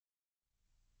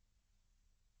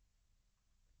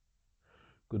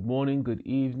Good morning, good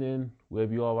evening,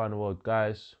 wherever you are around the world,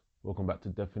 guys. Welcome back to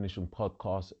Definition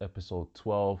Podcast, episode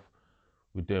 12.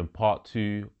 We're doing part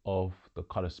 2 of the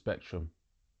color spectrum.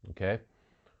 Okay,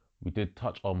 we did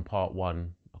touch on part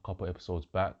 1 a couple episodes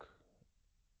back.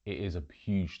 It is a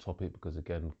huge topic because,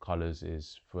 again, colors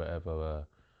is forever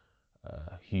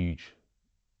a huge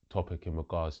topic in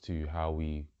regards to how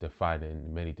we define it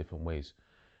in many different ways.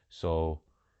 So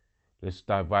let's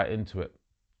dive right into it.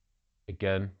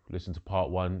 Again, listen to part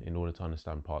 1 in order to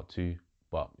understand part 2.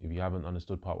 But if you haven't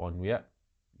understood part 1 yet,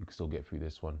 you can still get through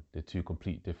this one. They're two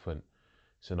complete different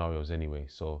scenarios anyway,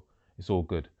 so it's all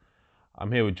good.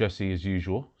 I'm here with Jesse as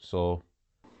usual, so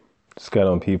what's going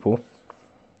on, people?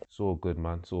 It's all good,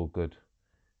 man. It's all good.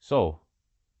 So,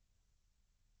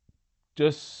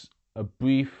 just a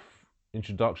brief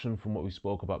introduction from what we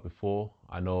spoke about before.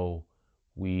 I know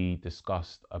we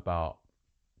discussed about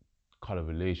color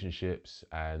relationships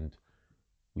and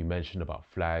we mentioned about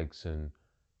flags and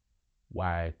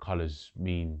why colors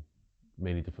mean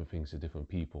many different things to different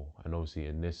people. And obviously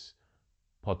in this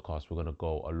podcast, we're going to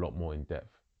go a lot more in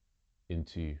depth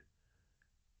into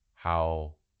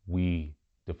how we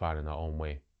define in our own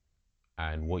way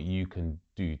and what you can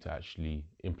do to actually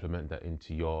implement that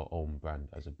into your own brand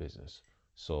as a business.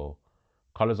 So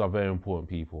colors are very important,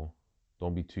 people.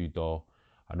 Don't be too dull.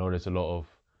 I know there's a lot of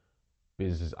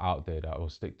businesses out there that will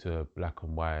stick to black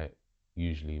and white,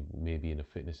 usually maybe in the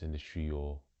fitness industry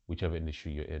or whichever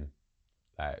industry you're in,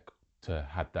 like to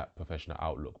have that professional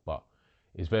outlook. But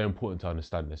it's very important to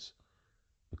understand this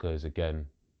because, again,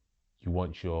 you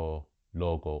want your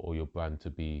logo or your brand to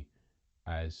be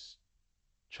as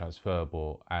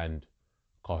transferable and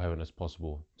coherent as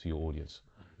possible to your audience.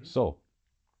 So,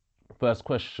 first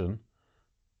question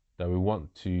that we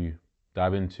want to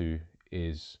dive into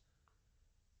is,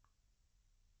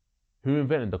 who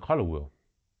invented the color wheel?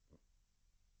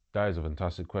 That is a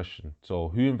fantastic question. So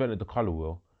who invented the color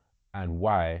wheel and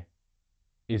why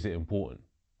is it important?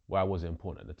 Why was it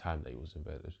important at the time that it was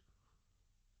invented?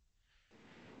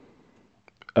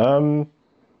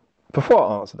 Before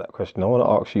I answer that question, I want to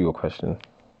ask you a question.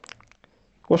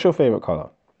 What's your favorite color?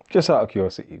 Just out of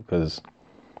curiosity, because,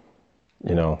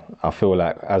 you know, I feel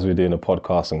like as we're doing a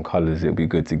podcast on colors, it'll be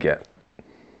good to get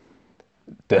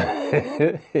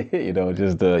the,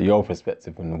 just your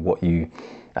perspective on what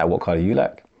color you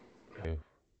like. Okay.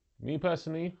 Me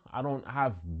personally, I don't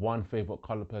have one favorite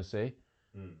color per se.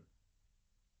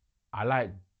 I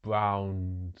like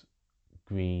browns,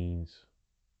 greens,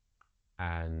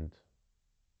 and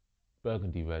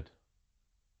burgundy red.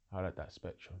 I like that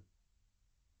spectrum.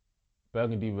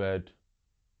 Burgundy red,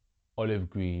 olive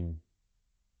green,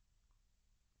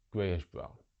 greyish brown.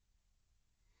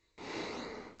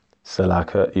 So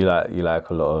you like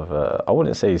a lot of I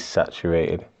wouldn't say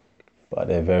saturated, but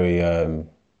they're very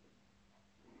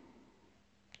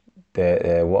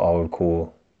they're what I would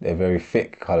call, they're very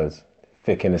thick colors.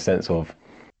 Thick in the sense of,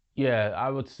 yeah, I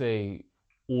would say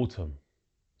autumn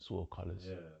sort of colors.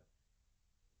 Yeah,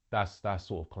 that's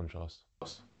sort of contrast.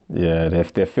 Yeah,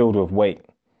 they're filled with weight.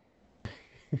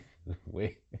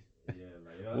 Wait.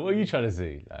 Yeah, what are you trying to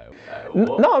say?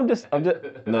 No, I'm just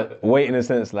no, weight in a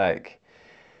sense like,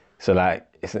 so like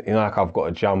it's, like I've got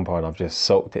a jumper and I've just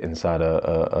soaked it inside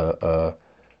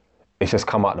it's just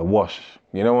come out the wash.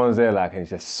 You know, one's there like, and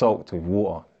it's just soaked with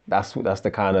water. That's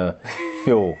the kind of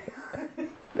feel.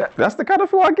 That's the kind of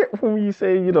feel I get when you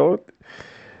say,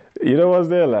 what's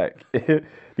there like,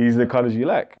 these are the colors you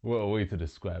like. What a way to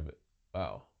describe it.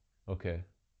 Wow. Okay.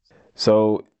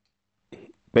 So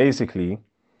basically,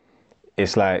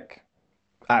 it's like,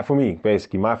 for me,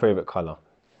 basically, my favorite color.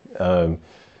 A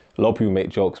lot of people make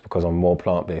jokes because I'm more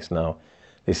plant-based now.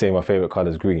 They say my favorite color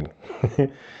is green.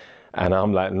 And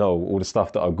I'm like, no, all the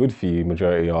stuff that are good for you,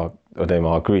 majority of them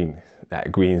are green.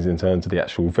 Like greens in terms of the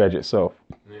actual veg itself.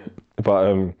 Yeah.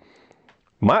 But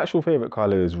my actual favorite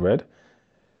color is red.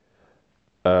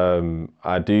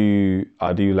 I do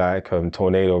like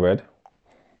tornado red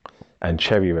and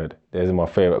cherry red. Those are my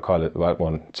favorite colors.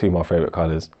 Two of my favorite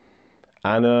colors.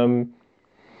 And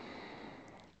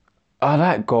I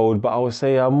like gold, but I would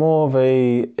say I'm more of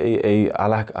I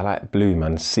like blue,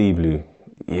 man. Sea blue.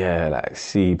 Yeah, like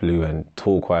sea blue and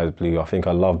turquoise blue. I think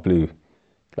I love blue.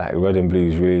 Like red and blue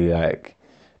is really like,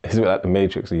 it's a bit like the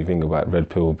Matrix when you think about red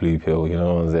pill, blue pill, you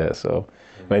know what I'm saying? So,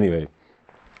 but anyway,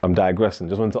 I'm digressing.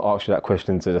 Just wanted to ask you that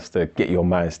question to get your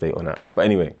mind state on that. But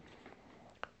anyway,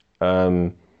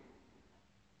 the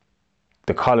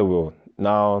color wheel.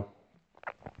 Now,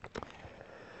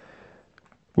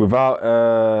 without,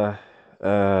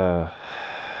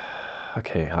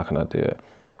 okay, how can I do it?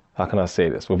 How can I say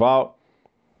this? Without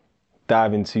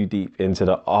diving too deep into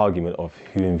the argument of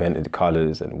who invented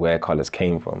colours and where colours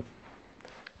came from.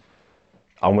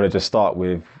 I'm going to just start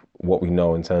with what we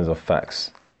know in terms of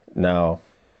facts. Now,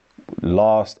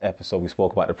 last episode we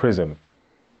spoke about the prism.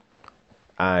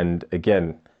 And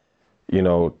again, you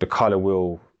know, the colour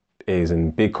wheel is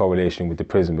in big correlation with the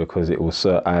prism because it was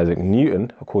Sir Isaac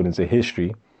Newton, according to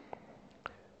history,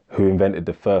 who invented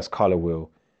the first colour wheel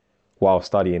while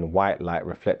studying white light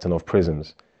reflecting off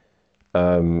prisms.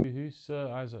 Who's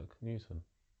Sir Isaac Newton?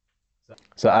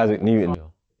 Sir Isaac Newton,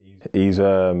 he's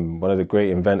one of the great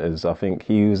inventors. I think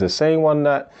he was the same one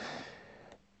that,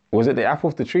 was it the apple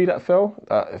off the tree that fell?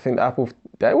 I think the apple,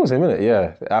 that was him, innit?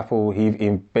 Yeah, the apple, he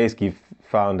basically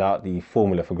found out the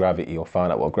formula for gravity, or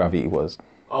found out what gravity was.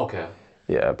 Okay.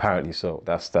 Yeah, apparently so.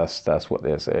 That's what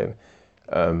they're saying.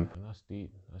 That's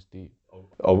deep. That's deep.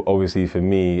 Obviously, for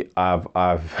me,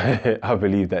 I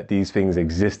believe that these things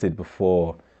existed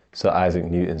before Sir Isaac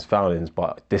Newton's foundings,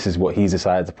 but this is what he's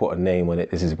decided to put a name on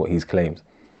it. This is what he's claimed.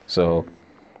 So,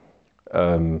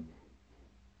 and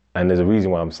there's a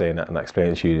reason why I'm saying that, and I'll explain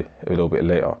it to you a little bit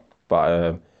later.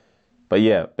 But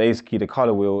yeah, basically the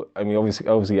color wheel. I mean,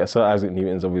 obviously, yeah, Sir Isaac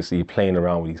Newton's obviously playing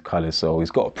around with these colors. So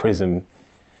he's got a prism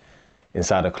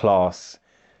inside a class,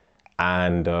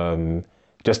 and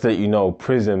just to let you know,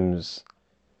 prisms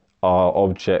are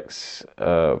objects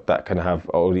that can have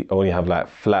only have like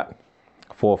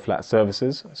four flat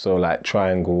surfaces. So like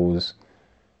triangles,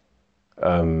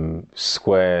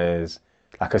 squares.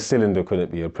 Like a cylinder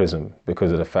couldn't be a prism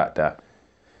because of the fact that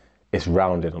it's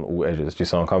rounded on all edges. Do you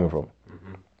see where I'm coming from?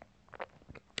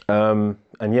 Mm-hmm.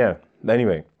 And yeah,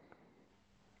 anyway,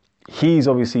 he's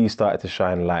obviously started to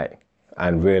shine light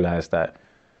and realized that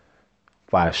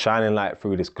by shining light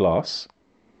through this glass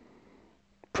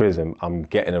prism, I'm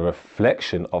getting a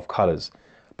reflection of colors.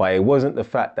 But it wasn't the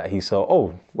fact that he saw,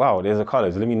 oh, wow, there's the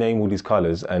colors. Let me name all these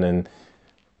colors and then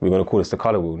we're going to call this the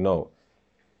color wheel. No.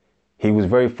 He was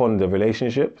very fond of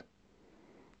relationship.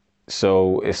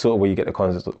 So it's sort of where you get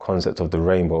the concept of the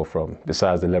rainbow from,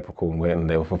 besides the leprechaun waiting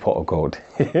there with a pot of gold.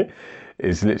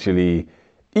 It's literally,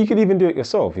 you could even do it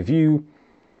yourself. If you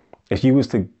was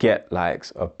to get like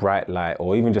a bright light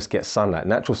or even just get sunlight,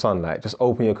 natural sunlight, just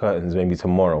open your curtains maybe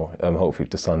tomorrow, hopefully if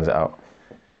the sun's out,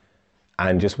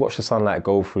 and just watch the sunlight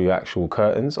go through your actual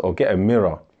curtains, or get a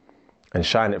mirror and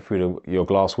shine it through your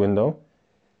glass window.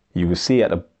 You will see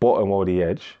at the bottom of the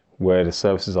edge, where the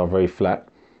surfaces are very flat,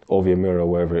 over your mirror,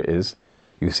 wherever it is,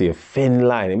 you see a thin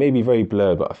line. It may be very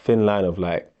blurred, but a thin line of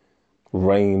like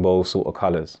rainbow sort of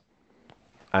colors.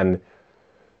 And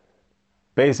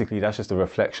basically that's just a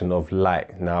reflection of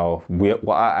light. Now, what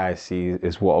our eyes see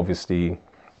is what obviously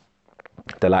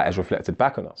the light is reflected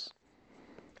back on us.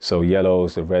 So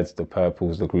yellows, the reds, the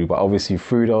purples, the green, but obviously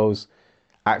through those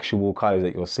actual colors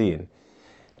that you're seeing,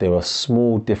 there are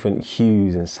small different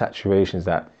hues and saturations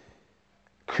that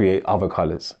create other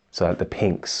colors. So like the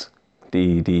pinks,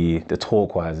 the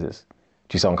turquoises.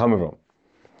 Do you see where I'm coming from?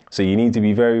 So you need to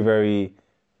be very, very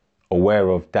aware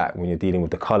of that when you're dealing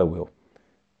with the color wheel.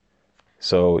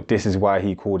 So this is why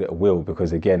he called it a wheel,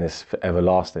 because again, it's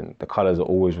everlasting. The colors are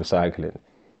always recycling,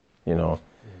 you know.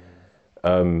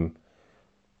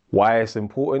 Why it's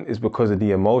important is because of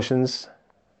the emotions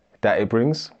that it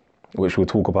brings, which we'll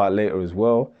talk about later as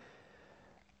well.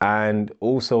 And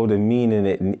also the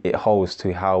meaning it holds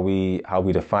to how we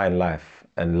define life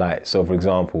and light. So for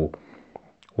example,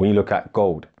 when you look at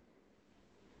gold,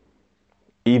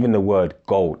 even the word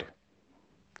gold,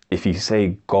 if you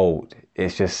say gold, it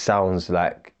just sounds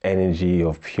like energy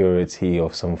of purity,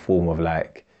 of some form of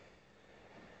like,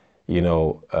 you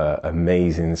know,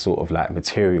 amazing sort of like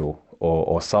material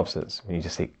or substance. When you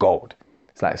just say gold,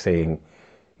 it's like saying,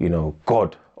 you know,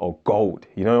 God or gold.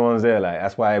 You know what I'm saying? Like,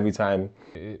 that's why every time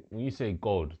when you say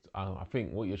gold, I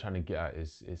think what you're trying to get at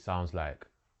is, it sounds like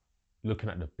looking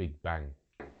at the Big Bang.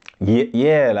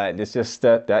 Yeah, like it's just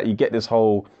that you get this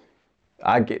whole,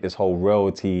 I get this whole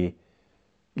royalty,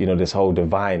 you know, this whole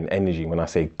divine energy when I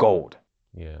say gold.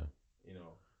 Yeah. You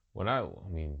know, when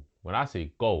I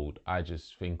say gold, I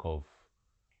just think of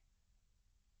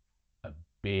a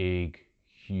big,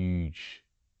 huge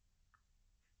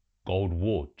gold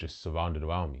wall just surrounded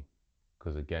around me.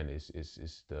 Because again,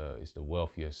 it's the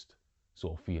wealthiest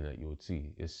sort of feeling that you would see.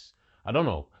 I don't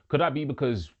know. Could that be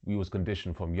because we was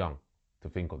conditioned from young to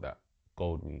think of that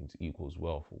gold means equals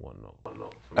wealth or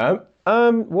whatnot?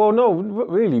 Well, no,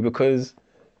 really, because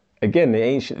again, the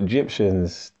ancient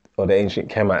Egyptians, or the ancient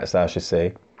Kemites, I should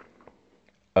say,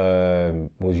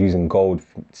 was using gold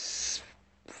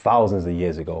thousands of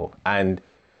years ago, and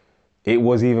it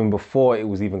was even before it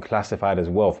was even classified as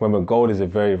wealth. Remember, gold is a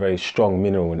very, very strong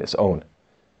mineral in its own.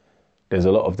 there's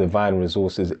a lot of divine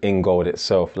resources in gold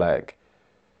itself, like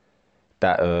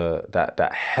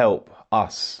that help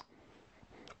us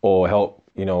or help,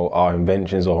 you know, our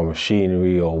inventions or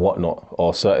machinery or whatnot,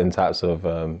 or certain types of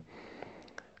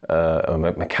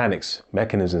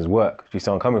mechanisms work. Do you see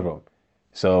where I'm coming from?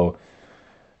 So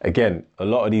again, a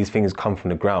lot of these things come from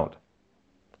the ground.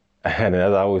 And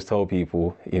as I always tell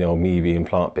people, you know, me being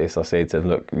plant-based, I say to them,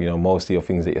 look, you know, most of your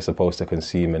things that you're supposed to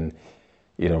consume and,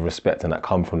 you know, respect and that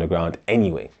come from the ground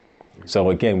anyway.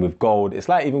 So again, with gold, it's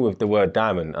like even with the word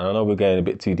diamond, and I know we're getting a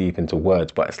bit too deep into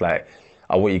words, but it's like,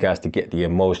 I want you guys to get the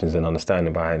emotions and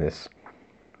understanding behind this.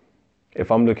 If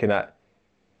I'm looking at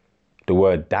the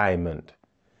word diamond,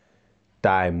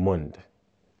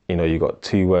 you know, you got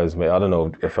two words, I don't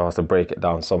know if I was to break it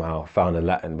down somehow, found the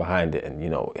Latin behind it, and, you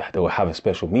know, they will have a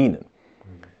special meaning.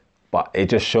 But it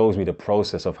just shows me the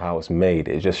process of how it's made.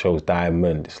 It just shows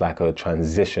diamond. It's like a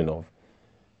transition of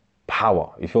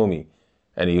power, you feel me?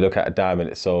 And you look at a diamond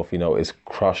itself, you know, it's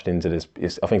crushed into this,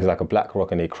 I think it's like a black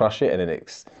rock, and they crush it, and then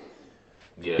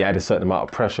you add a certain amount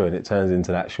of pressure and it turns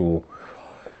into the actual.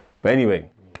 But anyway,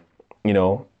 you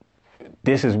know,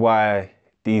 this is why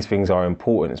these things are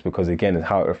important. It's because, again, it's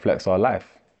how it reflects our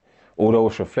life. Although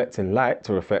it's reflecting light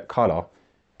to reflect color,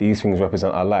 these things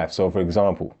represent our life. So, for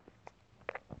example,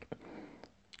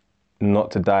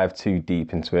 not to dive too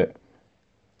deep into it,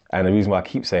 and the reason why I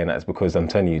keep saying that is because I'm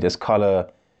telling you, this color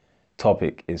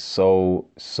topic is so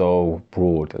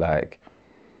broad. Like,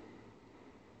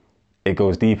 it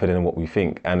goes deeper than what we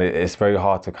think, and it's very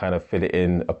hard to kind of fit it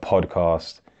in a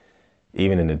podcast,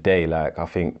 even in a day. Like, I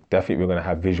think definitely we're going to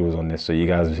have visuals on this, so you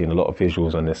guys have seen a lot of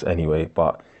visuals on this anyway,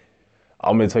 but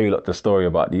I'm going to tell you the story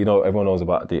about, you know, everyone knows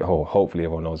about hopefully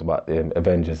everyone knows about the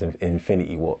Avengers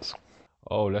Infinity Wars.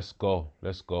 Oh, let's go.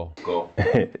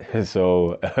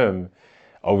 So,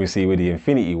 obviously with the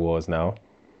Infinity Wars now,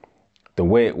 the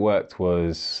way it worked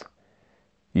was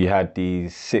you had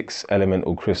these 6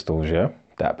 elemental crystals, yeah,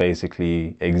 that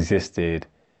basically existed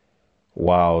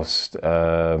whilst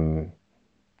the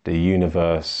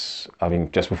universe, I mean,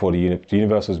 just before the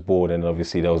universe was born, and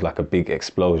obviously there was like a big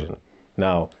explosion.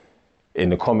 Now, in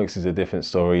the comics, is a different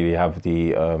story. You have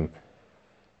the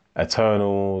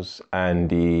Eternals and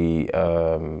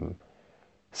the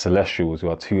Celestials, who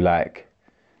are two, like,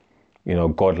 you know,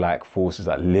 godlike forces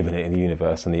that live in the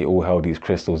universe, and they all held these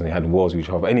crystals and they had wars with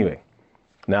each other. Anyway,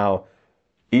 now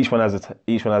each one has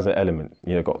an element.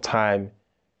 You know, you've got time,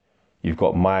 you've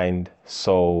got mind,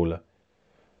 soul,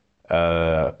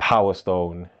 power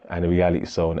stone, and the reality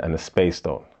stone, and the space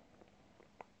stone.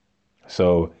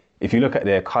 So if you look at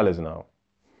their colors now,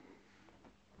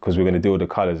 because we're going to deal with the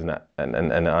colors and that,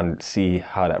 and see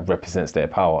how that represents their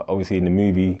power. Obviously, in the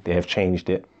movie they have changed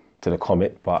it to the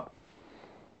comic, but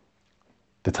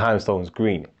the time stone's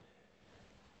green.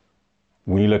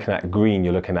 When you're looking at green,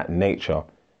 you're looking at nature.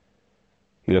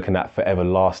 You're looking at forever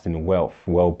lasting wealth,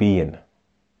 well-being.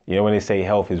 You know, when they say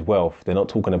health is wealth, they're not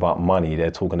talking about money,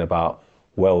 they're talking about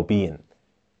well-being.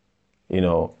 You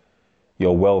know,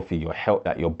 you're wealthy, your health,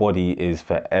 that your body is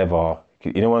forever.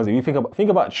 You know what I'm saying? You think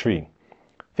about a tree.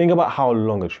 Think about how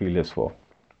long a tree lives for.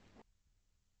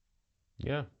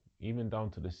 Yeah, even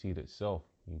down to the seed itself.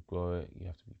 You grow it, you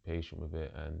have to be patient with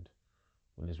it, and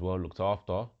when it's well looked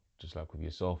after, just like with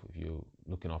yourself, if you're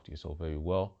looking after yourself very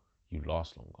well, you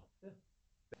last longer.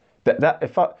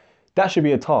 That should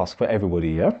be a task for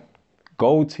everybody, yeah?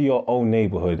 Go to your own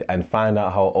neighborhood and find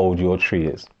out how old your tree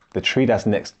is. The tree that's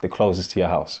the closest to your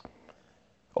house,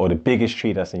 or the biggest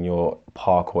tree that's in your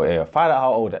park or area. Find out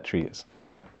how old that tree is.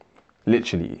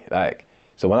 Literally, like,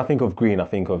 so when I think of green, I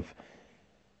think of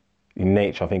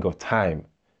nature, I think of time,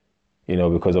 you know,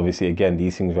 because obviously, again,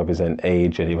 these things represent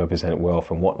age and they represent wealth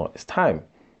and whatnot. It's time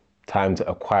to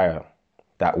acquire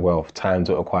that wealth, time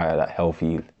to acquire that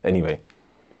healthy. Anyway,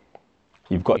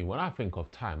 you've got. When I think of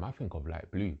time, I think of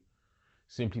light blue,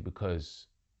 simply because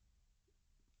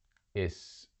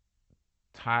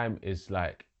time is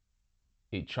like,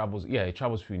 it travels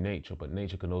through nature, but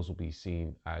nature can also be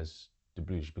seen as the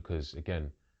blues, because,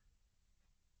 again,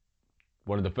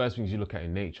 one of the first things you look at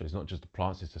in nature is not just the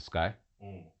plants, it's the sky.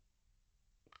 And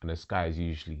the sky is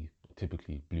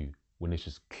typically blue, when it's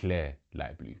just clear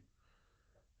light blue.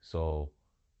 So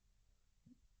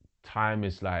time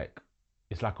is like,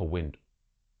 it's like a wind.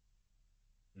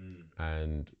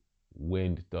 And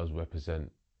wind does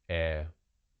represent air,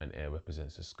 and air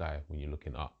represents the sky when you're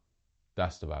looking up.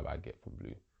 That's the vibe I get from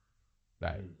blue.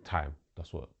 Like, time,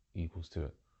 that's what equals to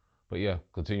it. But yeah,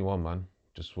 continue on, man.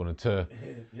 Just wanted to.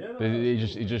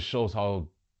 It just shows how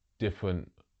different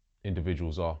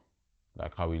individuals are,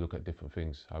 like how we look at different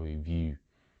things, how we view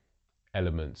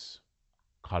elements,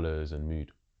 colors, and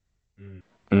mood.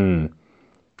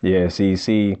 Yeah, so you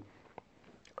see,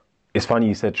 it's funny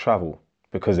you said travel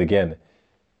because again,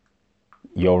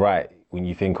 you're right. When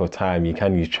you think of time, you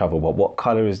can use travel, but what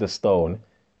color is the stone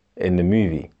in the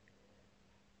movie?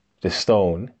 The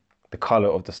stone, the color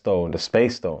of the stone, the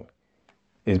space stone,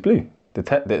 is blue.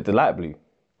 The light blue.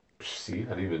 See,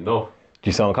 I didn't even know. Do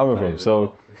you see where I'm coming I from? didn't even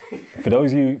So, know. for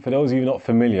those of you not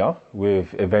familiar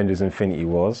with Avengers: Infinity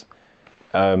Wars,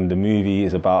 the movie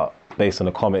is about based on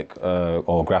a comic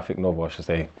or graphic novel, I should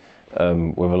say,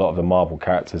 with a lot of the Marvel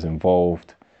characters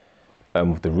involved.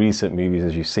 With the recent movies,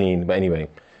 as you've seen, but anyway,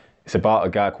 it's about a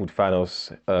guy called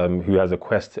Thanos who has a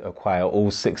quest to acquire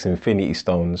all 6 Infinity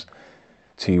Stones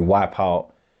to wipe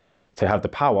out, to have the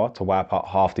power to wipe out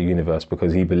half the universe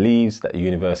because he believes that the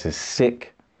universe is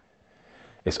sick,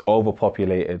 it's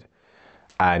overpopulated,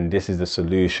 and this is the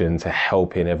solution to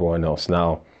helping everyone else.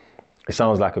 Now, it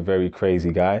sounds like a very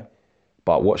crazy guy,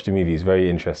 but watch the movie, it's very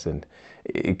interesting.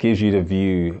 It gives you the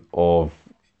view of,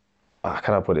 how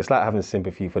can I put it? It's like having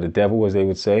sympathy for the devil, as they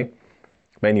would say.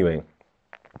 But anyway,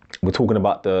 we're talking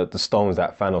about the stones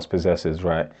that Thanos possesses,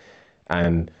 right?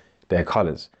 And their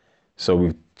colors. So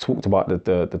we've talked about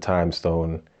the time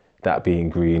stone, that being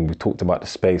green. We've talked about the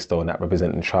space stone, that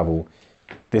representing travel.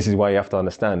 This is why you have to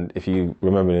understand, if you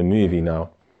remember the movie now,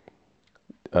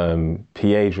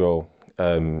 Pietro,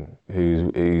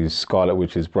 who's Scarlet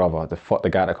Witch's brother, the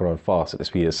guy that can run fast at the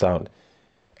speed of sound,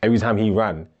 every time he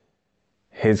ran,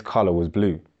 his color was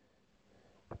blue.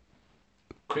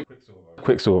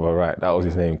 Quicksilver, right? That was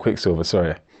his name, Quicksilver.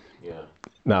 Sorry. Yeah.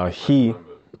 Now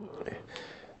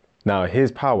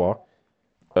his power,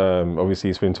 obviously,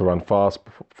 is for him to run faster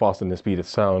than the speed of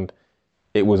sound.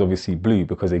 It was obviously blue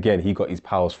because again, he got his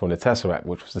powers from the Tesseract,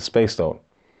 which was the Space Stone.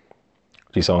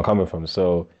 Do you see where I'm coming from?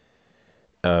 So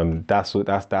that's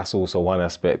also one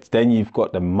aspect. Then you've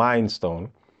got the Mind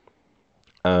Stone,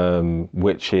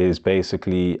 which is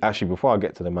basically, actually before I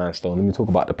get to the Mind Stone, let me talk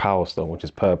about the Power Stone, which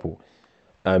is purple.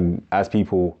 As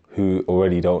people who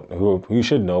already don't, who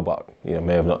should know, but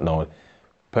may have not known,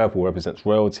 purple represents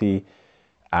royalty,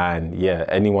 and yeah,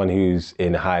 anyone who's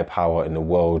in high power in the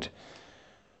world,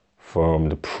 from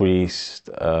the priest,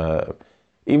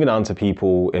 even down to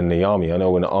people in the army. I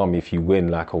know in the army, if you win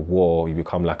like a war, you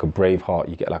become like a brave heart,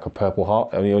 you get like a purple heart.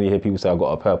 And you only hear people say, "I've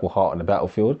got a purple heart on the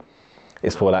battlefield."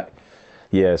 It's for like,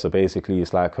 yeah. So basically,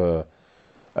 it's like a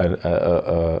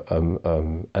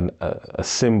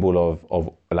symbol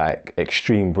of like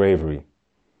extreme bravery.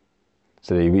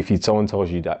 So if someone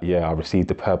tells you that, yeah, I received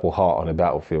the purple heart on the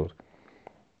battlefield,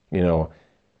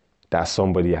 that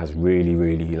somebody has really,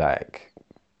 really like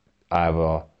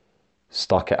either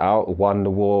stuck it out, won the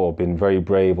war, or been very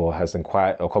brave, or has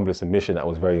accomplished a mission that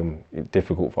was very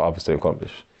difficult for others to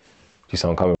accomplish. Do you see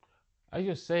what I'm coming? As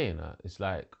you're saying that, it's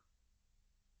like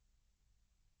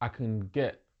I can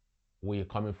get where you're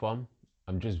coming from.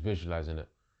 I'm just visualizing it.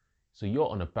 So you're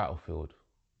on a battlefield.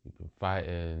 You've been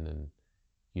fighting, and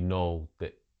you know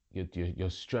that your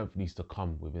strength needs to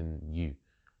come within you,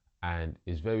 and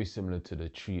it's very similar to the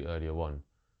tree earlier on.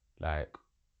 Like,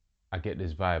 I get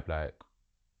this vibe, like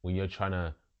when you're trying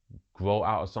to grow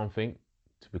out of something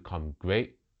to become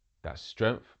great, that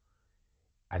strength.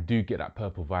 I do get that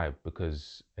purple vibe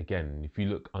because, again, if you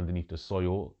look underneath the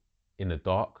soil in the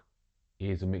dark, it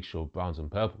is a mixture of browns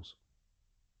and purples.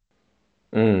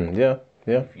 Yeah.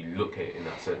 If you look at it in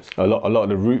that sense. A lot of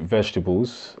the root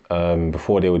vegetables,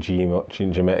 before they were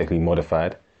genetically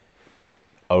modified,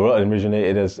 a lot of them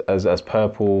originated as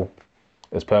purple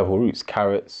roots,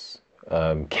 carrots,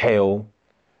 kale,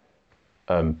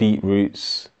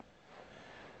 beetroots.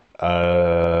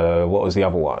 What was the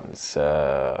other ones?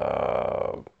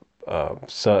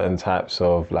 Certain types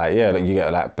of like you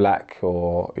get like black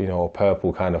or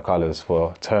purple kind of colors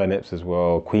for turnips as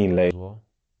well, queen lace. Well,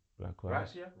 black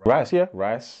rice.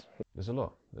 Rice. There's a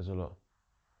lot.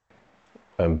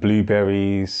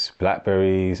 Blueberries,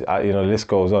 blackberries. The list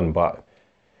goes on. But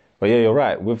yeah, you're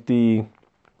right. With the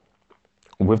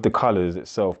colors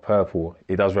itself, purple,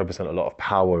 it does represent a lot of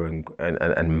power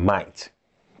and might.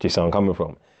 Do you see where I'm coming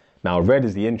from? Now, red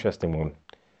is the interesting one.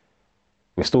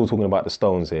 We're still talking about the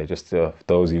stones here, just for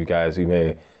those of you guys who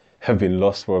may have been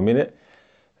lost for a minute.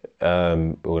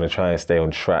 We're going to try and stay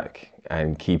on track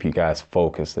and keep you guys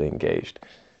focused and engaged.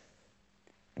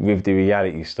 With the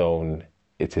reality stone,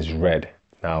 it is red.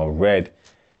 Now, red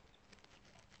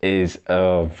is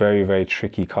a very, very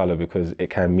tricky color because it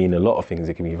can mean a lot of things.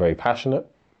 It can be very passionate,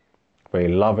 very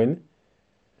loving,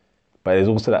 but there's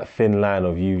also that thin line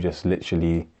of you just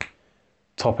literally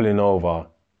toppling over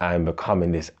and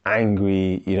becoming this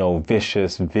angry,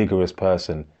 vicious, vigorous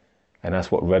person. And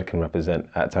that's what red can represent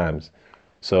at times.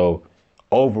 So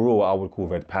overall, I would call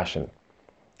red passion.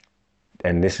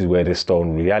 and this is where this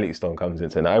stone, reality stone, comes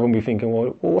into. Now everyone be thinking,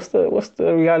 well, what's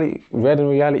the reality, red and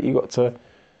reality got to?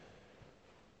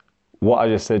 What I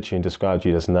just said to you and described to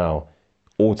you just now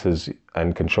alters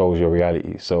and controls your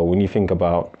reality. So when you think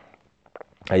about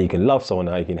how you can love someone,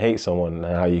 how you can hate someone,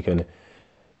 and how you can,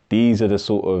 these are the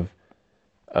sort of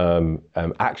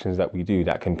actions that we do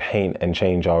that can paint and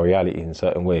change our reality in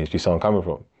certain ways. Do you see where I'm coming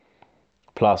from?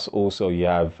 Plus, also you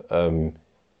have, you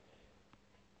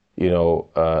know,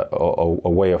 a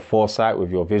way of foresight with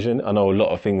your vision. I know a lot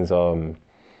of things.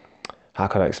 How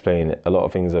can I explain it? A lot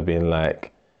of things have been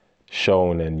like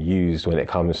shown and used when it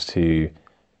comes to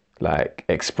like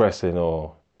expressing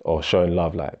or showing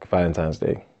love, like Valentine's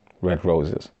Day, red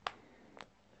roses.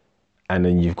 And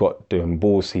then you've got the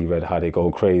Ballsy red, how they go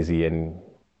crazy and,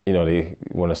 you know, they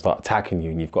want to start attacking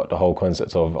you. And you've got the whole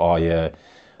concept of, oh yeah,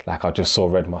 like I just saw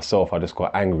red myself, I just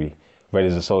got angry. Red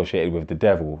is associated with the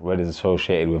devil. Red is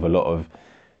associated with a lot of,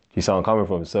 you see where I'm coming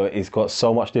from? So it's got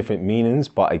so much different meanings,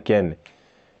 but again,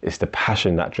 it's the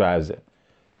passion that drives it.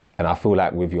 And I feel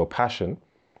like with your passion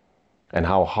and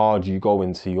how hard you go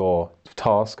into your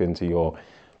task, into your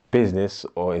business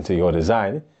or into your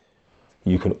design,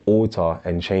 you can alter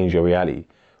and change your reality.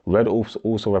 Red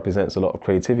also represents a lot of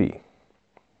creativity.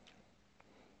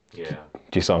 Yeah. Do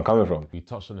you see where I'm coming from? We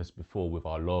touched on this before with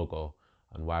our logo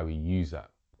and why we use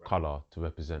that color to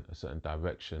represent a certain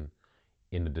direction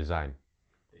in the design.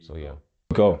 So yeah.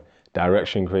 Go.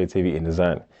 Direction, creativity, and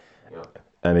design. Yeah.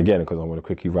 And again, because I want to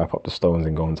quickly wrap up the stones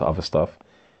and go into other stuff.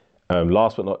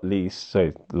 Last but not least,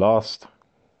 next,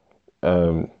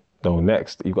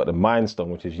 you've got the Mind Stone,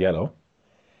 which is yellow.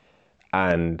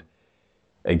 And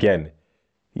again,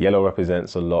 yellow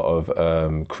represents a lot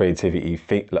of creativity,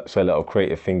 so a lot of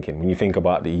creative thinking. When you think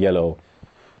about the yellow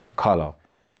color,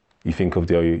 you think of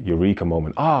the eureka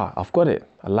moment. Ah, I've got it.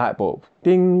 A light bulb.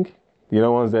 Ding. You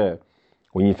know what's there.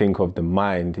 When you think of the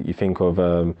mind, you think of,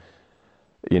 an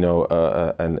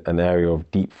area of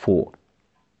deep thought.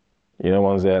 You know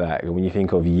one's there. Like when you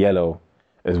think of yellow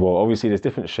as well, obviously there's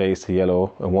different shades to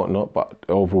yellow and whatnot, but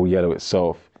overall yellow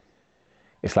itself,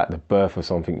 it's like the birth of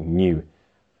something new. Do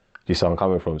you see where I'm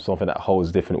coming from? Something that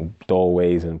holds different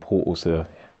doorways and portals to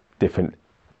different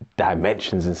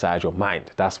dimensions inside your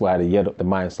mind. That's why the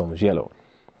Mind Stone is yellow.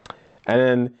 And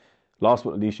then last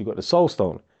but not least, you've got the Soul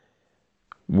Stone,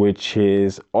 which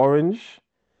is orange.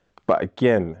 But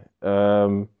again,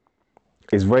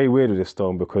 it's very weird with this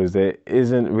stone because there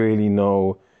isn't really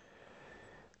no,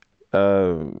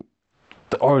 the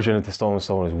origin of the stone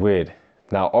is weird.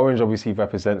 Now, orange obviously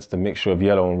represents the mixture of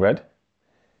yellow and red.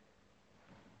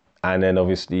 And then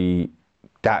obviously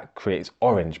that creates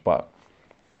orange, but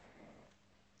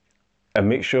a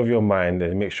mixture of your mind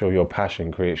and a mixture of your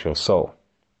passion creates your soul.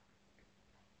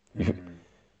 Do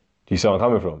you see where I'm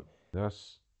coming from?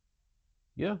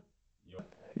 Yeah.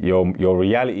 Your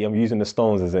reality, I'm using the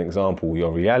stones as an example.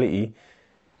 Your reality,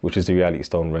 which is the reality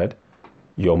stone red,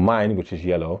 your mind, which is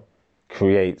yellow,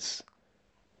 creates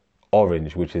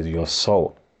orange, which is your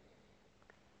soul.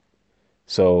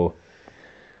 So,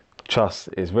 trust,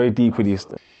 it's very deep with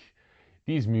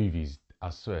these movies, I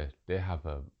swear, they have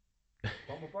a...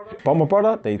 But my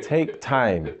brother, they take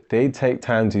time. They take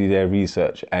time to do their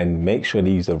research and make sure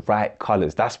they use the right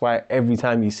colors. That's why every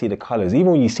time you see the colors,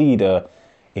 even when you see the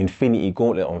Infinity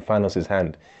Gauntlet on Thanos'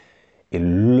 hand, it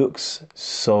looks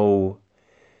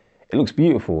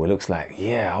beautiful. It looks like,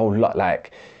 yeah, a whole lot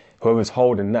like whoever's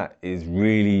holding that is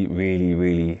really, really,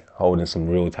 really holding some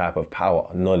real type of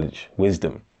power, knowledge,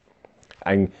 wisdom.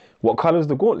 And what color is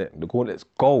the gauntlet? The gauntlet's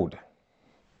gold,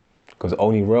 because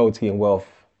only royalty and wealth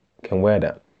can wear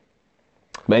that.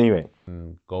 But anyway,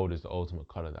 gold is the ultimate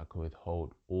color that can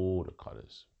withhold all the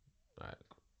colors. Like,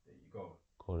 there you go.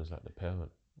 Gold is like the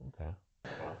parent. Okay.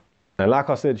 And like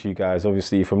I said to you guys,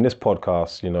 obviously from this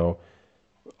podcast,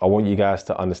 I want you guys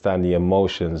to understand the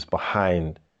emotions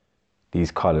behind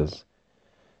these colors.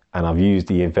 And I've used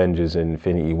the Avengers and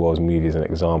Infinity Wars movie as an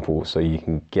example so you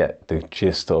can get the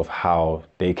gist of how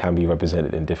they can be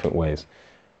represented in different ways.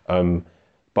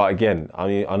 But again, I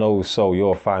mean, I know, so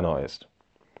you're a fine artist.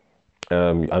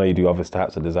 I know you do other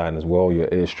types of design as well. You're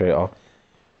an illustrator.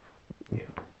 Yeah.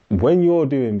 When you're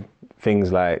doing things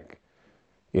like,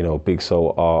 big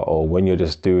soul art, or when you're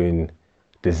just doing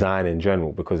design in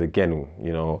general, because again,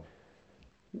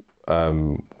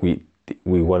 we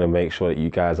want to make sure that you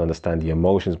guys understand the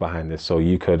emotions behind this so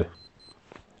you could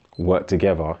work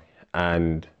together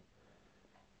and,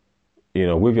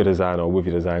 with your design or with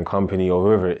your design company or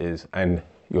whoever it is and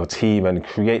your team, and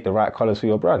create the right colors for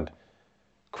your brand.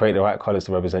 Create the right colors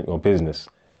to represent your business.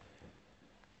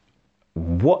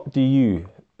 What do you,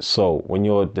 so when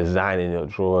you're designing or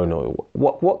drawing, or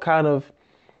what kind of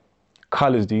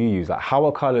colors do you use? Like, how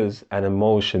are colors and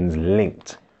emotions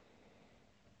linked?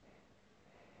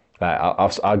 Like,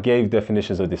 I gave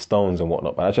definitions of the stones and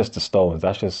whatnot, but that's just the stones.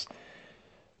 That's just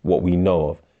what we know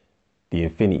of, the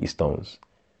Infinity Stones.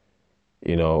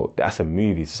 You know, that's a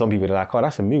movie. So some people are like, oh,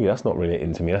 that's a movie. That's not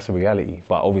relating to me. That's a reality.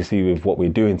 But obviously, with what we're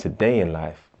doing today in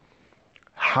life,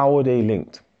 how are they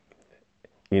linked?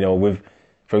 You know, with,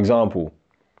 for example,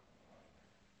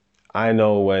 I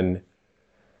know when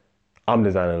I'm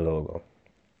designing a logo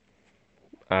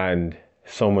and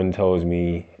someone tells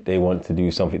me they want to do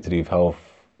something to do with health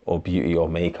or beauty or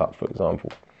makeup, for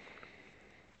example.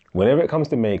 Whenever it comes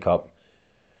to makeup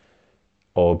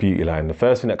or beauty line, the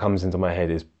first thing that comes into my head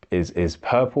is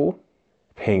purple,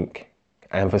 pink,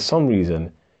 and for some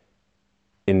reason,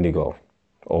 indigo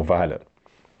or violet.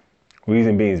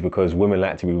 Reason being is because women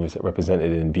like to be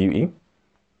represented in beauty,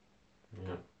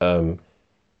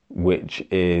 which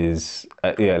is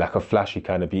like a flashy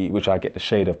kind of beauty, which I get the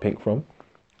shade of pink from.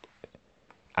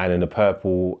 And then the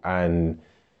purple and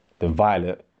the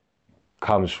violet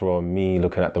comes from me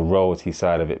looking at the royalty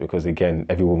side of it, because again,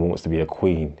 every woman wants to be a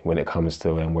queen when it comes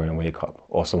to wearing makeup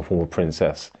or some form of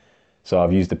princess. So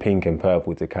I've used the pink and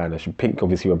purple to kind of, pink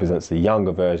obviously represents the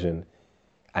younger version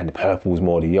and the purple is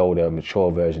more the older,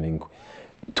 mature version.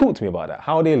 Talk to me about that.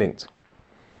 How are they linked?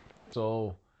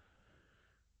 So,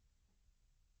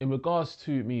 in regards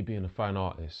to me being a fine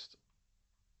artist,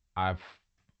 I've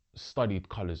studied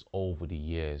colors over the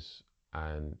years,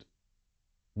 and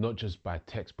not just by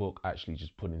textbook, actually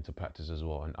just putting into practice as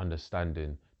well, and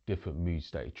understanding different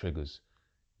moods that it triggers,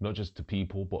 not just to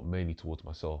people, but mainly towards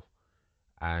myself.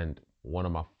 And one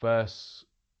of my first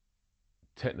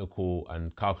technical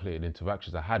and calculated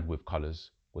interactions I had with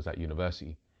colors was at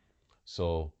university.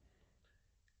 So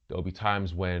there'll be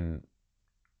times when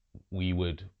we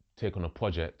would take on a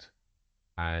project,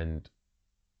 and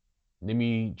let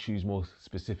me choose more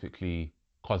specifically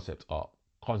concept art.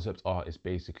 Concept art is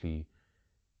basically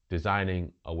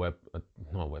designing not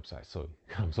a website, sorry.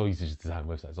 I'm so used to just designing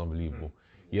websites, it's unbelievable.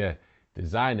 Yeah,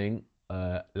 designing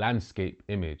a landscape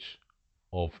image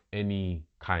of any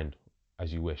kind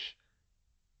as you wish,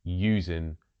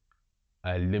 using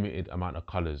a limited amount of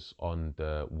colors on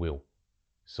the wheel.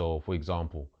 So for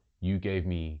example, you gave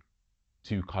me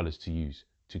 2 colors to use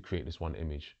to create this one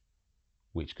image,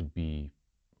 which could be,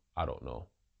 I don't know,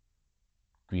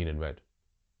 green and red,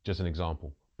 just an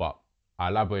example. But I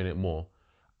elaborate it more.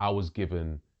 I was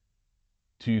given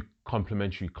 2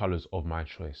 complementary colors of my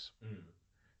choice.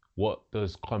 What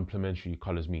does complementary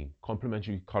colors mean?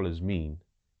 Complementary colors mean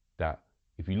that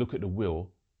if you look at the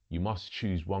wheel, you must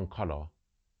choose one color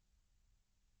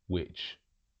which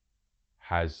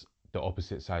has the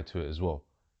opposite side to it as well.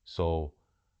 So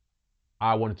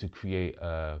I wanted to create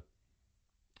an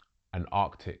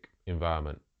Arctic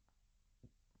environment,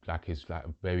 like it's like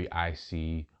very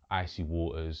icy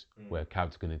waters where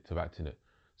characters can interact in it.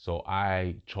 So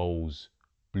I chose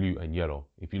blue and yellow.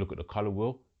 If you look at the color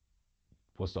wheel,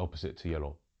 what's the opposite to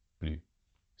yellow? Blue.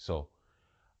 So,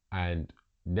 and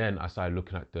then I started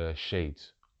looking at the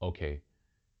shades. Okay,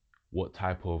 what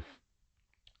type of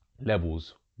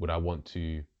levels would I want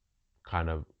to kind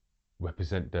of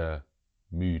represent the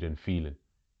mood and feeling?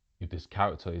 If this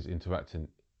character is interacting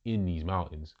in these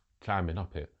mountains, climbing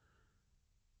up it,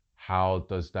 how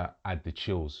does that add the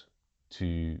chills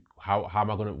to what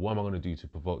am I gonna do to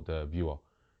provoke the viewer?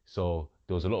 So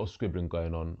there was a lot of scribbling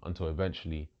going on until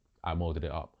eventually I molded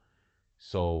it up.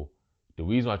 So the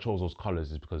reason I chose those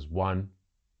colors is because one,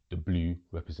 the blue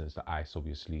represents the ice,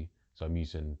 obviously. So I'm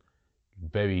using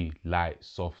very light,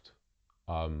 soft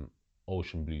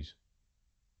ocean blues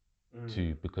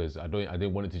too, because I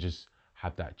didn't want it to just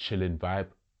have that chilling vibe.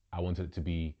 I wanted it to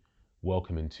be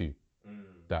welcoming too.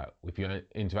 That if you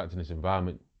interact in this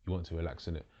environment, you want to relax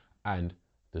in it. And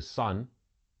the sun,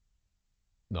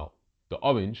 no, the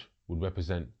orange would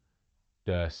represent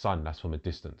the sun that's from a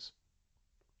distance,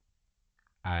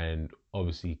 and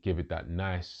obviously give it that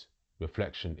nice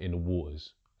reflection in the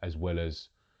waters, as well as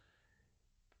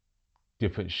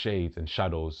different shades and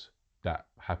shadows that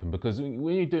happen. Because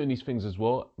when you're doing these things as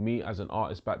well, me as an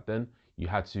artist back then, you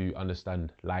had to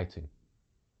understand lighting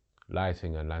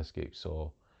and landscape.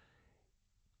 So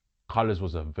colors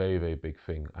was a very, very big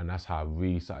thing. And that's how I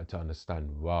really started to understand,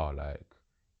 wow, like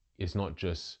it's not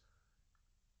just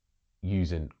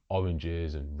using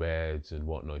oranges and reds and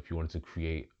whatnot if you wanted to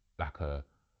create like a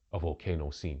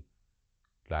volcano scene.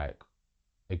 Like,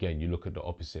 again, you look at the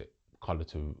opposite color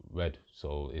to red.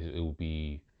 So it will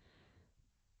be,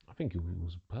 I think it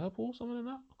was purple or something like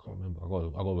that. I can't remember. I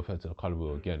got to refer to the color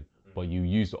wheel again. But you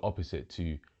use the opposite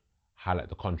to highlight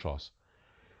the contrast.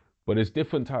 But there's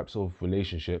different types of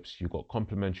relationships. You've got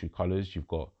complementary colors, you've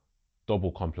got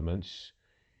double complements.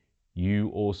 You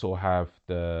also have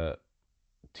the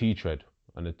T tread,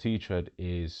 and the T tread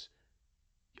is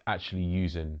actually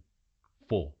using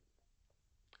 4.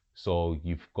 So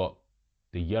you've got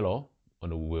the yellow on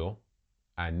the wheel,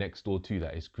 and next door to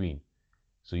that is green.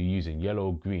 So you're using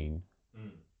yellow, green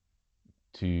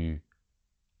to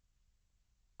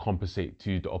compensate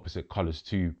to the opposite colors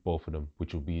to both of them,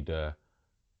 which will be the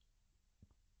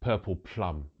purple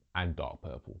plum and dark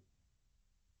purple.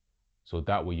 So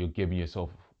that way you're giving yourself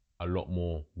a lot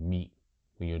more meat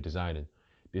when you're designing.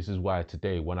 This is why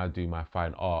today when I do my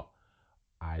fine art,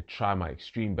 I try my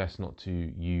extreme best not to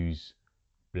use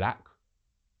black,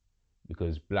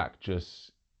 because black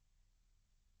just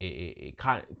it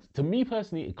kind of, to me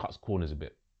personally, it cuts corners a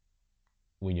bit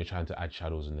when you're trying to add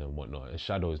shadows and then whatnot. A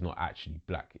shadow is not actually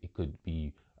black. It could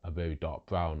be a very dark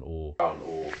brown or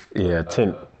tint. It's a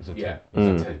tint. It's a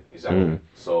tint, exactly.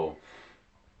 So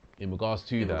in regards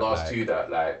to that,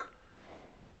 like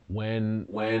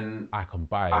when I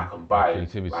combine my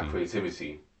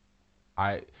creativity,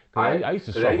 I used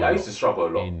to struggle a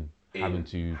lot in having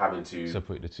to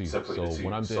separate the two. So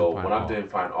when I'm doing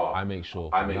fine art, I make sure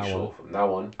from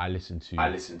now on I listen to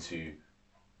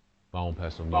my own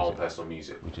personal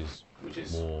music, which is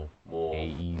more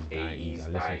 80s,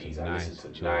 90s. I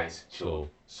listen to nice, chill,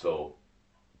 slow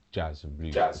jazz and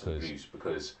blues,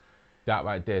 because that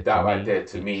right there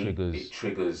to me it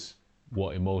triggers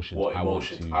what emotions I want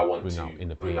to bring out in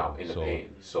the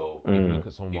painting. So if you look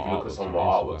at some of my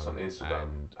artworks on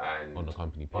Instagram and on the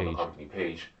company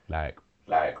page, like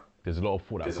there's a lot of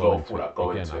thought that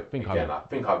go into it. Again, I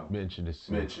think I've mentioned this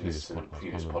in the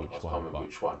previous podcast, can't remember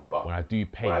which one, but when I do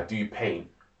paint,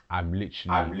 I'm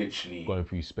literally going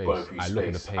through space. I look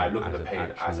at the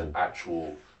paint as an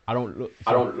actual. I don't look.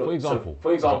 For example,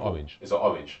 it's an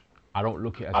orange. I don't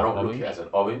look at it as an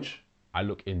orange. I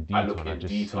look in detail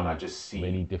and I just see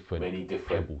many different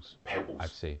pebbles. I'd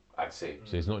say. So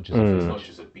it's not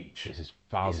just a beach. It's just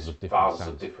thousands of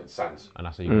different sands. And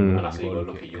I say you gotta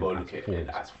look at it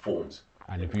as forms.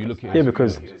 And if you look at it,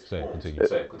 because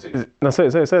continue. No,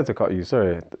 sorry to cut you.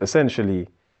 Sorry. Essentially,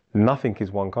 nothing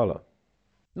is one color.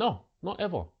 No, not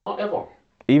ever.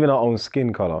 Even our own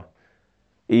skin color,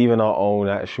 even our own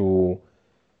actual,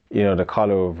 the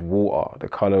color of water, the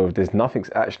color of nothing's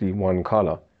actually one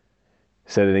color.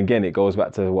 So then again, it goes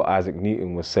back to what Isaac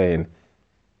Newton was saying.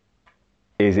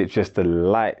 Is it just the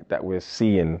light that we're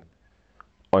seeing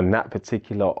on that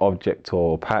particular object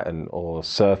or pattern or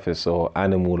surface or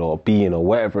animal or being or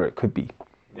whatever it could be?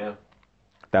 Yeah.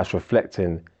 That's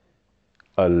reflecting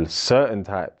a certain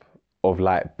type of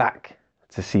light back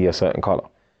to see a certain color.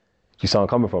 You see where I'm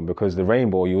coming from? Because the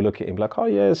rainbow, you look at it and be like, oh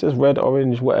yeah, it's just red,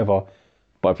 orange, whatever.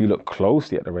 But if you look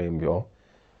closely at the rainbow,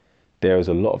 there is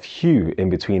a lot of hue in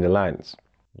between the lines.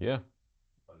 Yeah.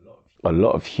 A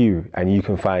lot of hue. And you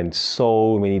can find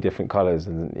so many different colors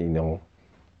and,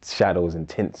 shadows and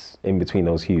tints in between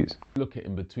those hues. Look at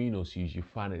in between those hues, you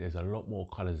find that there's a lot more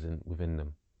colors within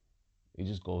them. It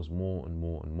just goes more and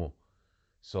more and more.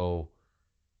 So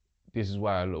this is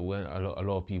why a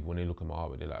lot of people, when they look at my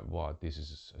art, they're like, wow, this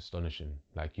is astonishing.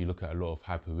 Like you look at a lot of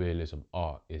hyperrealism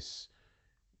art, it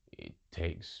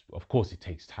takes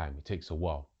time, it takes a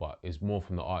while, but it's more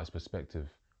from the artist's perspective.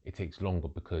 It takes longer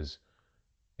because,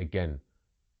 again,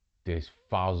 there's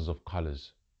thousands of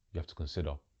colors you have to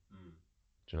consider.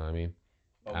 Do you know what I mean?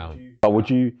 But would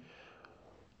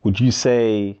you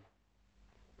say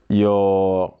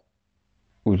your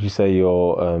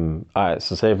alright,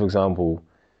 so say for example,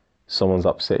 someone's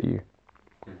upset you.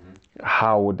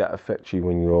 How would that affect you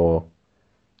when you're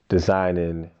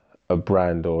designing a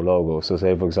brand or logo? So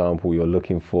say for example, you're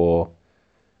looking for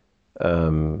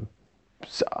I'm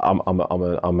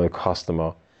a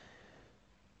customer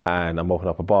and I'm opening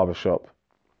up a barbershop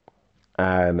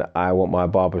and I want my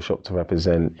barbershop to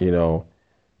represent, some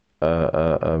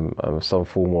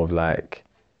form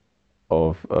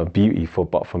of beauty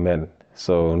but for men.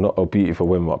 So not a beauty for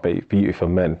women, but beauty for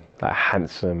men, like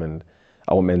handsome, and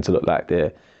I want men to look like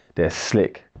they're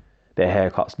slick, their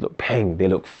haircuts look peng, they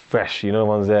look fresh,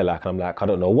 ones there like, I'm like, I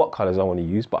don't know what colors I want to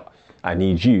use, but I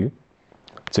need you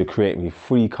to create me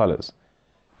 3 colors.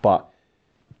 But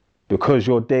because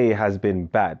your day has been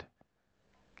bad,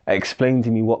 explain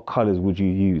to me what colors would you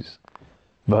use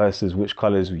versus which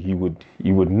colors you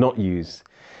would not use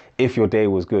if your day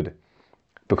was good.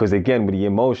 Because again, with the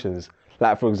emotions,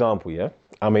 like for example, yeah,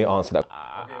 I may answer that.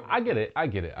 I get it.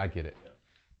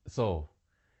 So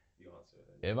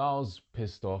if I was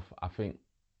pissed off, I think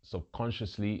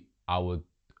subconsciously I would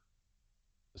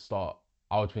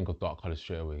think of dark colors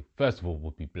straight away. First of all,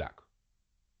 would be black.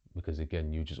 because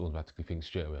again, you just automatically think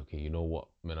straight away, okay, you know what,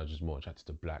 men are just more attracted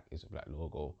to black. It's a black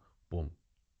logo, boom,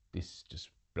 this just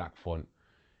black font,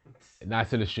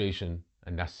 nice illustration,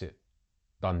 and that's it,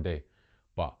 done day.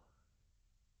 But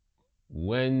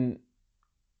when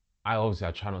I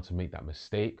try not to make that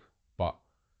mistake, but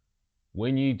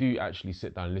when you do actually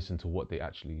sit down and listen to what they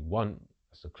actually want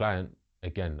as a client,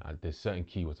 again, there's certain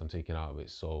keywords I'm taking out of it.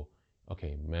 So,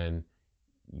 okay, men,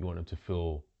 you want them to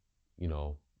feel, you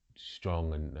know,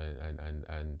 strong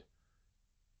and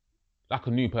like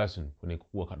a new person when they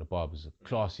walk out the barbers,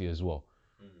 classy as well.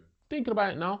 Thinking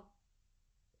about it now,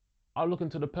 I'll look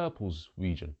into the purples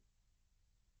region.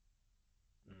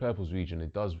 Purples region,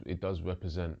 it does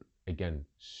represent, again,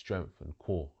 strength and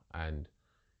core and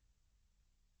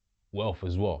wealth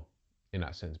as well, in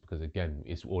that sense, because again,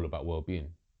 it's all about well-being.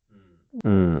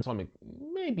 Something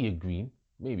maybe a green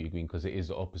because it is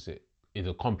the opposite. It's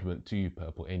a complement to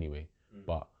purple anyway.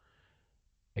 But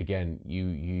again,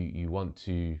 you want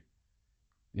to.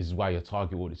 This is why your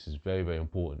target audience is very, very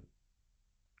important.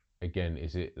 Again,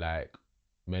 is it like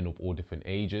men of all different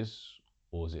ages,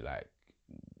 or is it like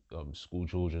school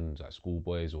children, like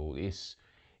schoolboys, or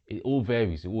it all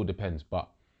varies. It all depends. But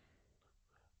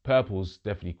purples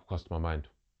definitely crossed my mind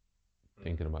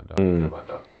thinking about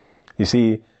that. You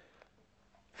see,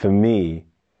 for me,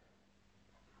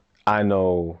 I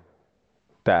know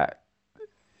that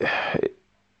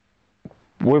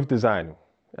with design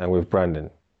and with branding,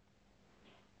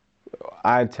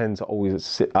 I tend to always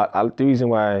sit. The reason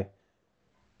why,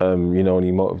 the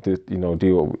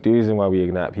reason why we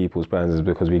ignite people's brands is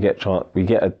because we get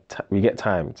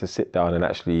time to sit down and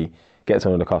actually get to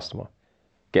know the customer,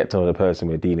 get to know the person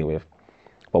we're dealing with.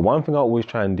 But one thing I always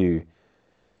try and do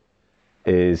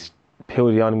is peel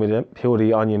the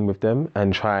onion with them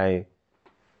and try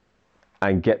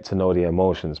and get to know their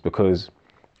emotions, because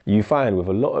you find with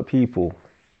a lot of people,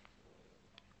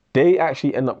 they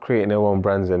actually end up creating their own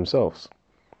brands themselves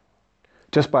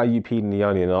just by you peeling the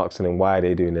onion and asking them why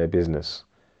they're doing their business.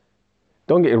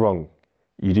 Don't get it wrong,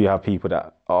 you do have people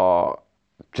that are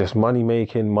just money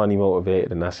making, money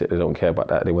motivated, and that's it. They don't care about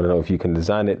that. They want to know if you can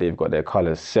design it. They've got their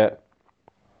colors set,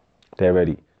 they're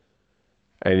ready.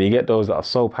 And you get those that are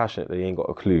so passionate they ain't got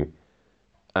a clue.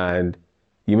 And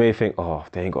you may think, oh,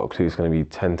 if they ain't got a clue, it's going to be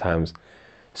 10 times.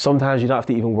 Sometimes you don't have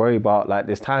to even worry about, like,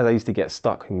 there's times I used to get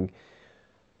stuck and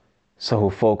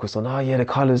so focused on, the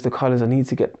colors, I need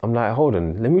to get, I'm like, hold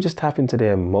on, let me just tap into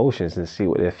their emotions and see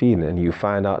what they're feeling. And you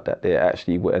find out that they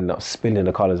actually will end up spilling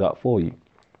the colors out for you.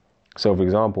 So, for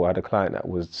example, I had a client that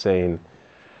was saying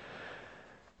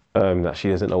that she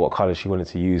doesn't know what colors she wanted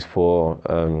to use for,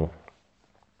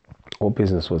 what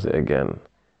business was it again?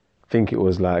 I think it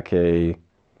was like it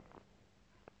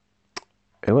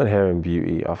wasn't hair and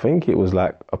beauty. I think it was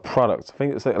like a product. I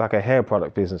think it's like a hair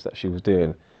product business that she was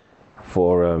doing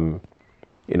for,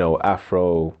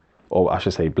 Afro, or I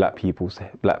should say black people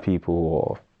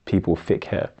or people with thick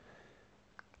hair.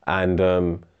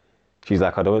 And she's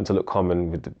like, I don't want to look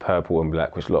common with the purple and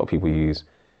black, which a lot of people use.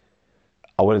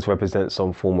 I wanted to represent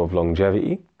some form of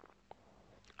longevity.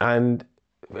 And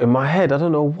in my head, I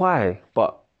don't know why,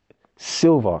 but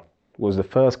silver was the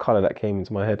first color that came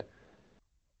into my head.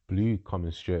 Blue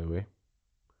coming straight away.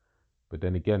 But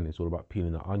then again, it's all about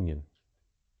peeling the onion.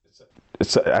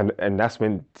 And that's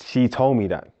when she told me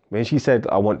that. When she said,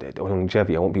 I want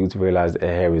longevity, I want people to realize that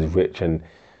their hair is rich. And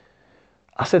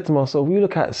I said to myself, we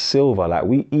look at silver, like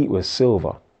we eat with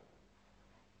silver.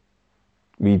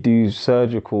 We do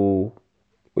surgical,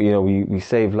 we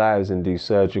save lives and we do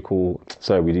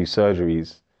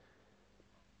surgeries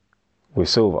with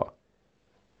silver.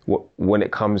 When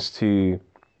it comes to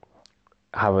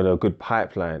having a good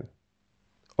pipeline,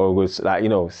 or with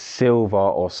silver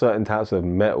or certain types of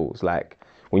metals, like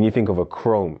when you think of a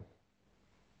chrome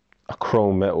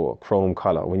metal, a chrome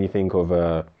color, when you think of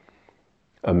a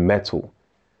metal,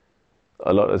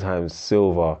 a lot of times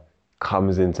silver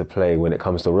comes into play when it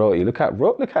comes to royalty. Look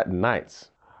at knights.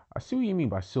 I see what you mean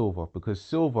by silver, because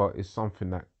silver is something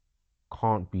that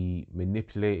can't be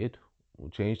manipulated or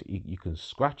changed. You can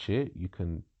scratch it, you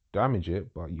can damage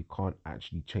it, but you can't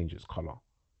actually change its color.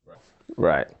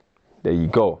 Right. There you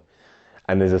go.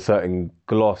 And there's a certain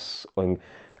gloss on.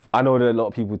 I know that a lot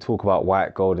of people talk about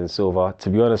white, gold, and silver. To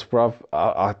be honest, bruv,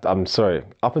 I'm sorry.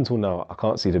 Up until now, I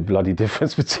can't see the bloody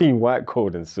difference between white,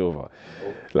 gold, and silver.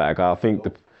 Like, I think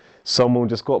someone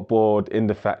just got bored in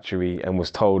the factory and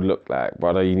was told, look, like,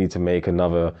 brother, you need to make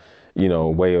another,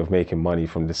 way of making money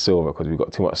from the silver because we've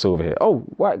got too much silver here. Oh,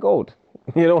 white, gold.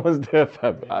 What's there,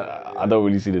 fam? I don't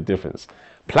really see the difference.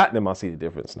 Platinum, I see the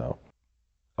difference now.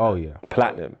 Oh, yeah.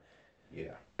 Platinum.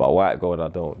 Yeah. But white gold, I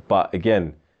don't. But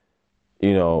again,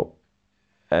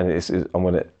 and I'm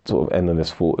going to sort of end on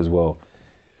this thought as well.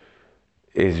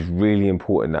 It's really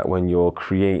important that when you're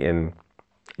creating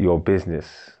your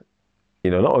business,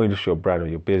 not only just your brand or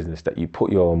your business, that you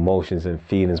put your emotions and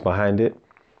feelings behind it.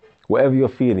 Whatever you're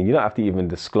feeling, you don't have to even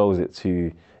disclose it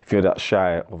to, if you're that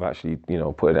shy of actually,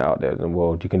 putting it out there in the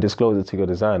world, you can disclose it to your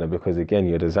designer, because again,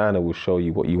 your designer will show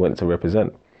you what you want to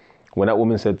represent. When that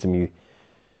woman said to me,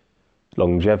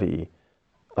 longevity,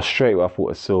 straight away I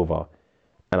thought of silver.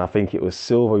 And I think it was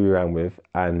silver we ran with,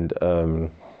 and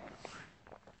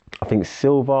I think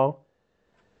silver,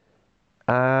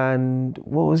 and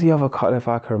what was the other colour, if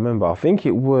I can remember? I think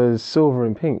it was silver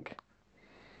and pink.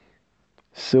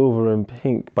 Silver and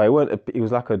pink, but it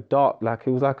was like a dark,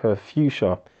 it was like a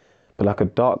fuchsia, but like a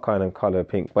dark kind of colour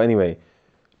pink. But anyway,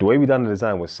 the way we done the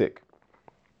design was sick.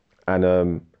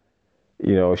 And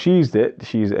she used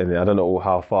it, and I don't know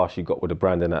how far she got with the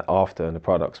brand and that after and the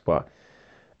products, but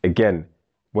again,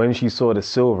 when she saw the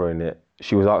silver in it,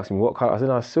 she was asking me what colour. I said,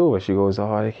 no, silver. She goes,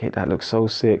 oh, okay, that looks so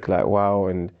sick, like wow.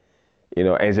 And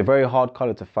it's a very hard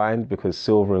colour to find, because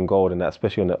silver and gold, and that,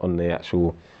 especially on the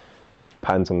actual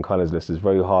Pantone colours list, is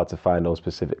very hard to find those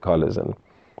specific colours, and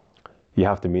you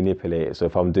have to manipulate it. So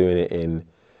if I'm doing it in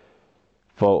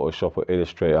Photoshop or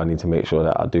Illustrator, I need to make sure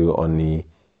that I do it on the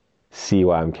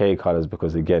CYMK colours,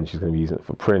 because again, she's going to be using it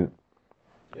for print.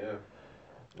 Yeah.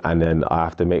 And then I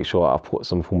have to make sure I put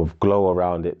some form of glow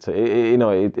around it. So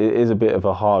it is a bit of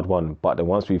a hard one, but then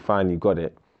once we finally got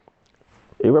it,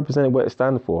 it represented what it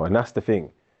stands for. And that's the thing,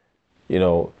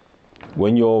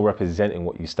 when you're representing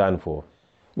what you stand for,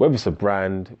 whether it's a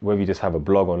brand, whether you just have a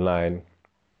blog online,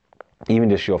 even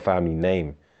just your family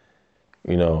name,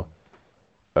 your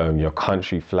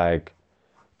country flag,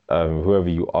 whoever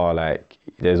you are,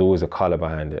 there's always a color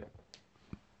behind it,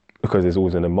 because there's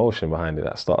always an emotion behind it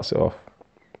that starts it off.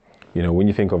 When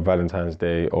you think of Valentine's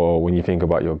Day, or when you think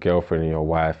about your girlfriend and your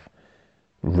wife,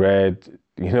 red,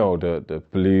 the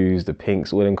blues, the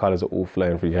pinks, all them colors are all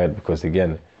flowing through your head, because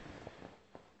again,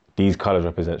 these colors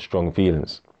represent strong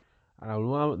feelings.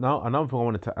 And now another thing I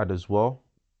wanted to add as well,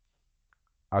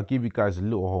 I'll give you guys a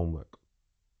little homework.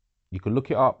 You can look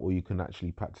it up, or you can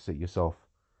actually practice it yourself.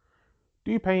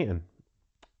 Do painting.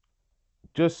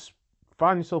 Just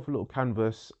find yourself a little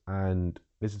canvas and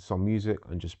listen to some music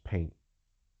and just paint.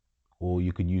 Or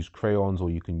you can use crayons, or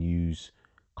you can use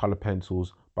color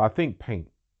pencils. But I think paint.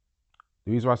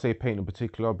 The reason why I say paint in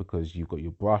particular, because you've got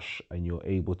your brush and you're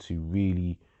able to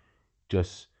really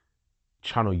just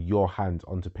channel your hand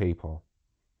onto paper,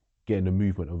 getting the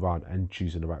movement around and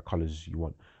choosing the right colors you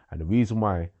want. And the reason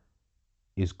why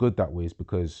it's good that way is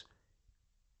because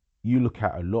you look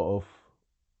at a lot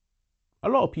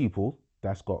of people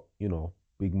that's got,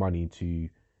 big money to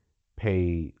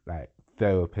pay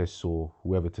therapists or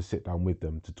whoever to sit down with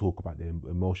them to talk about their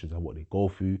emotions and what they go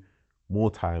through. More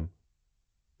time,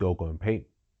 they'll go and paint.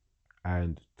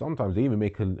 And sometimes they even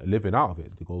make a living out of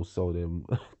it. They go sell them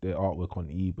their artwork on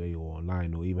eBay or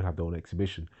online, or even have their own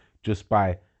exhibition, just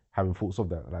by having thoughts of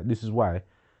that. This is why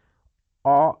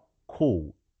art,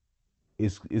 cool,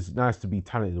 is nice to be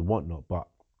talented and whatnot, but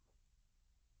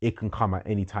it can come at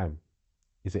any time.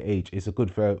 It's an age. It's a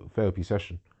good therapy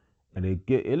session, and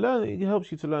it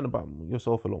helps you to learn about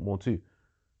yourself a lot more too.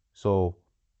 So,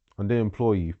 and they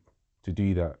implore you to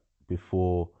do that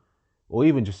before, or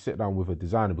even just sit down with a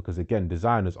designer, because again,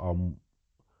 designers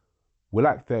we're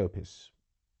like therapists,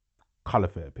 color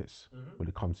therapists, when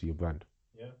it comes to your brand.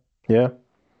 Yeah,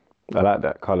 I like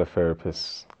that, color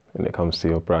therapist when it comes to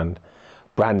your brand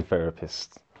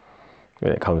therapist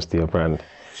when it comes to your brand.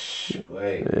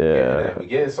 Wait, yeah, we're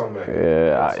getting somewhere.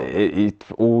 Yeah,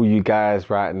 all you guys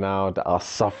right now that are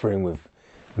suffering with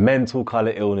mental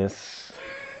color illness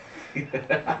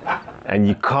and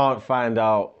you can't find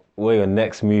out where your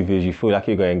next move is, you feel like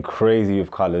you're going crazy with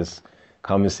colors,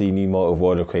 come and see New Motive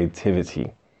World of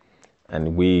Creativity,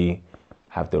 and we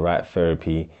have the right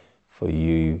therapy for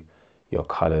you, your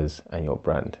colors and your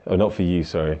brand. Or not for you,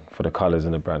 sorry, for the colors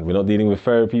and the brand. We're not dealing with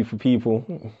therapy for people,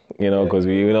 because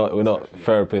we're not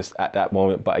therapists at that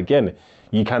moment. But again,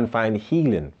 you can find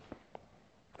healing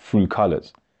through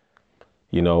colors.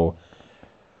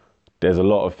 There's a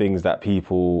lot of things that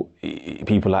people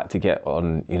like to get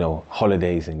on,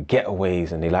 holidays and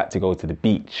getaways, and they like to go to the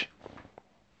beach.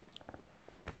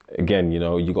 Again,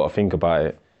 you got to think about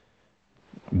it.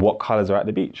 What colors are at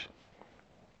the beach?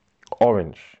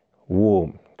 Orange,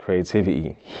 warm,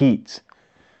 creativity, heat.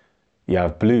 You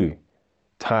have blue,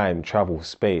 time, travel,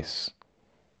 space.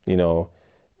 It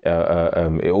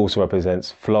also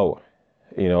represents flow.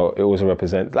 It also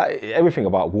represents, everything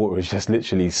about water is just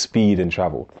literally speed and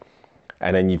travel.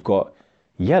 And then you've got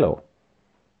yellow.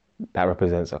 That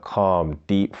represents a calm,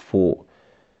 deep thought,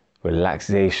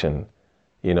 relaxation,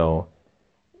 you know,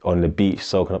 on the beach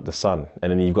soaking up the sun.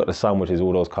 And then you've got the sun, which is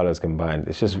all those colors combined.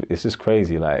 It's just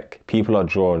crazy. Like, people are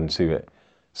drawn to it.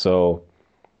 So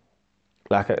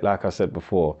like I said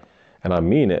before, and I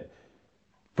mean it,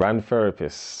 brand therapy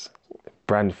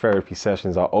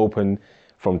sessions are open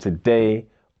from today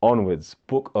onwards.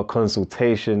 Book a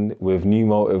consultation with New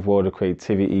Motive World of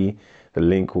Creativity. The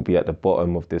link will be at the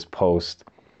bottom of this post,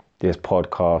 this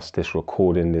podcast, this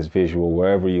recording, this visual,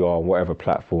 wherever you are, on whatever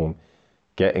platform.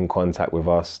 Get in contact with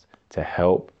us to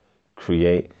help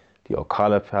create your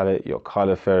color palette, your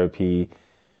color therapy,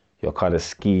 your color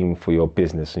scheme for your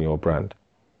business and your brand.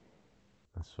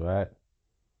 That's right.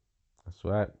 That's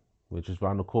right. We're just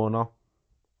round the corner.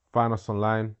 Find us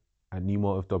online at New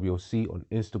Motive WOC on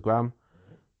Instagram,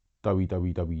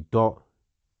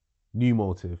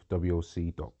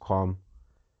 www.newmotivewoc.com.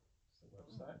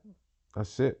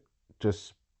 That's it.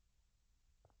 Just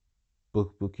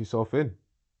book yourself in.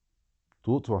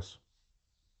 Talk to us.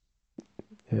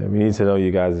 Yeah, we need to know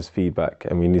you guys' feedback,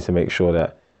 and we need to make sure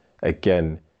that,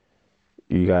 again,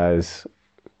 you guys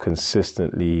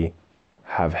consistently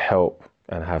have help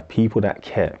and have people that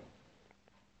care.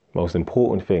 Most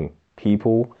important thing,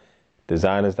 people,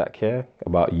 designers that care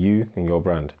about you and your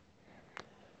brand.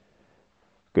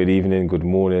 Good evening, good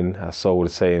morning. As Sol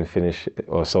was saying,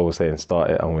 start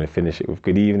it. I'm going to finish it with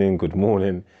good evening, good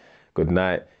morning, good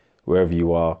night, wherever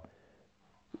you are.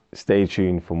 Stay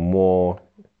tuned for more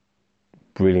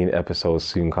brilliant episodes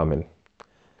soon coming.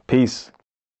 Peace.